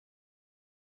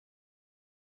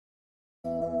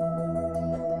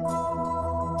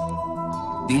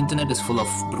The internet is full of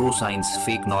bro science,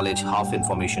 fake knowledge, half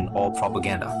information, or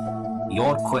propaganda.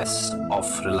 Your quest of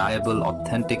reliable,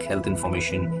 authentic health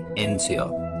information ends here.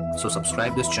 So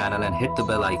subscribe this channel and hit the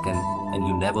bell icon, and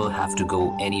you never have to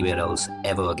go anywhere else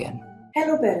ever again.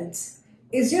 Hello parents.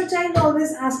 Is your child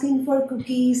always asking for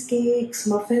cookies, cakes,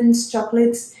 muffins,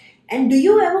 chocolates? And do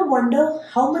you ever wonder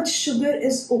how much sugar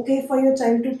is okay for your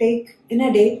child to take in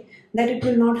a day that it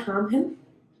will not harm him?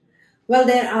 Well,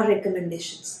 there are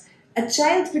recommendations. A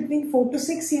child between 4 to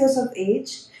 6 years of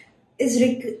age is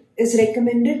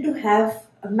recommended to have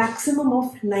a maximum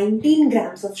of 19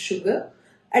 grams of sugar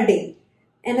a day.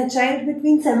 And a child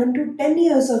between 7 to 10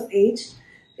 years of age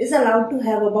is allowed to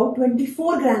have about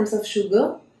 24 grams of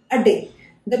sugar a day.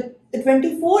 The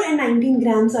 24 and 19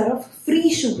 grams are of free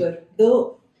sugar,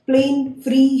 the plain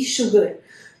free sugar,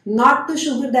 not the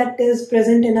sugar that is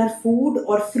present in our food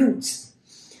or fruits.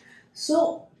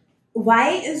 So, why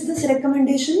is this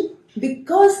recommendation?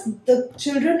 Because the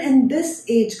children in this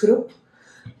age group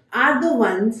are the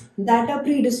ones that are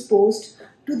predisposed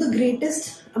to the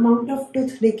greatest amount of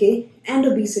tooth decay and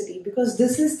obesity, because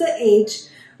this is the age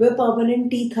where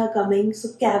permanent teeth are coming,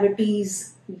 so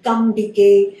cavities, gum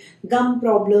decay, gum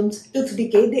problems, tooth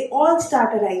decay, they all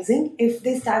start arising if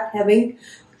they start having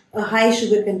a high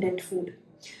sugar content food.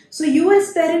 So you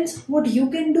as parents, what you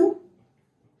can do?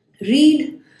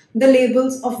 Read the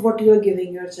labels of what you are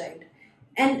giving your child.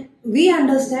 And we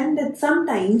understand that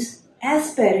sometimes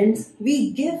as parents,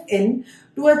 we give in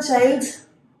to a child's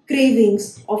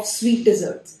cravings of sweet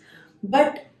desserts.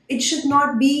 But it should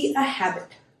not be a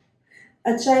habit.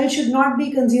 A child should not be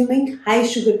consuming high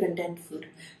sugar content food.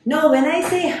 Now, when I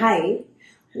say high,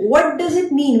 what does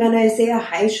it mean when I say a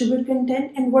high sugar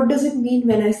content, and what does it mean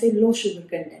when I say low sugar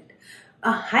content?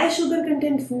 A high sugar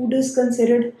content food is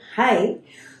considered high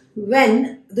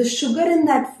when the sugar in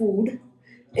that food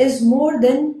is more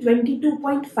than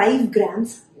 22.5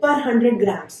 grams per 100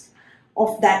 grams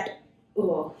of that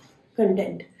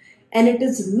content. And it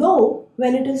is low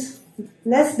when it is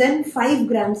less than 5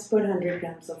 grams per 100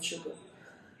 grams of sugar.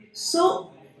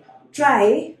 So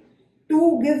try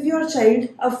to give your child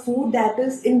a food that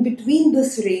is in between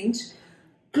this range,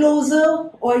 closer,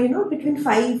 or between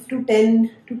 5 to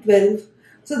 10 to 12.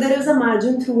 So there is a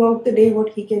margin throughout the day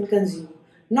what he can consume.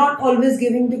 Not always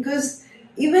giving, because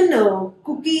even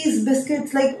cookies,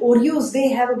 biscuits like Oreos, they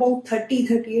have about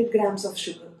 30-38 grams of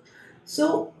sugar.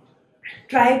 So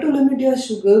try to limit your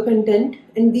sugar content.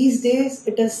 And these days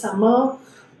it is summer,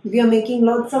 we are making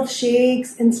lots of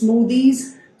shakes and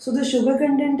smoothies, so the sugar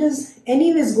content is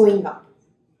anyways going up.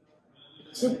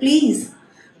 So please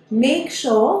make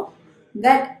sure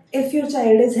that if your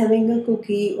child is having a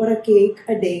cookie or a cake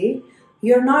a day,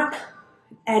 you're not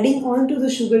adding on to the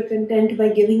sugar content by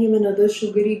giving him another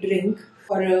sugary drink,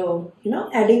 or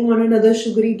adding on another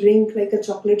sugary drink like a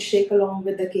chocolate shake along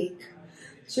with the cake.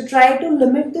 So try to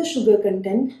limit the sugar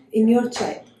content in your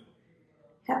child.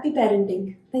 Happy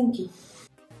parenting. Thank you.